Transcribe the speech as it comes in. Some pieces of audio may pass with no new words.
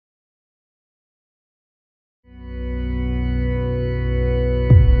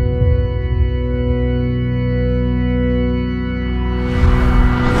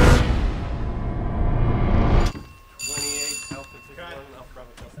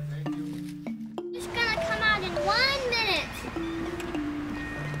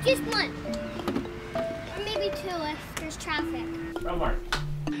Just one. Or maybe two if there's traffic.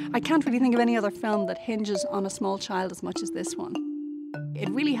 I can't really think of any other film that hinges on a small child as much as this one. It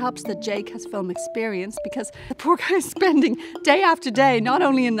really helps that Jake has film experience because the poor guy is spending day after day not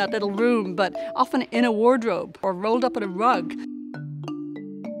only in that little room but often in a wardrobe or rolled up in a rug.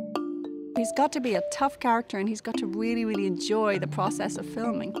 He's got to be a tough character and he's got to really, really enjoy the process of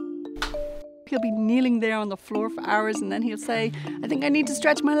filming. He'll be kneeling there on the floor for hours and then he'll say, I think I need to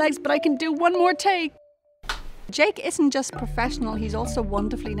stretch my legs, but I can do one more take. Jake isn't just professional, he's also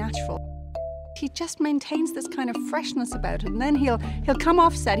wonderfully natural. He just maintains this kind of freshness about it, and then he'll come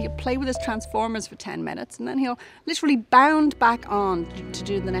off set, he'll play with his transformers for 10 minutes, and then he'll literally bound back on to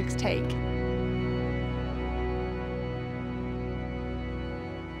do the next take.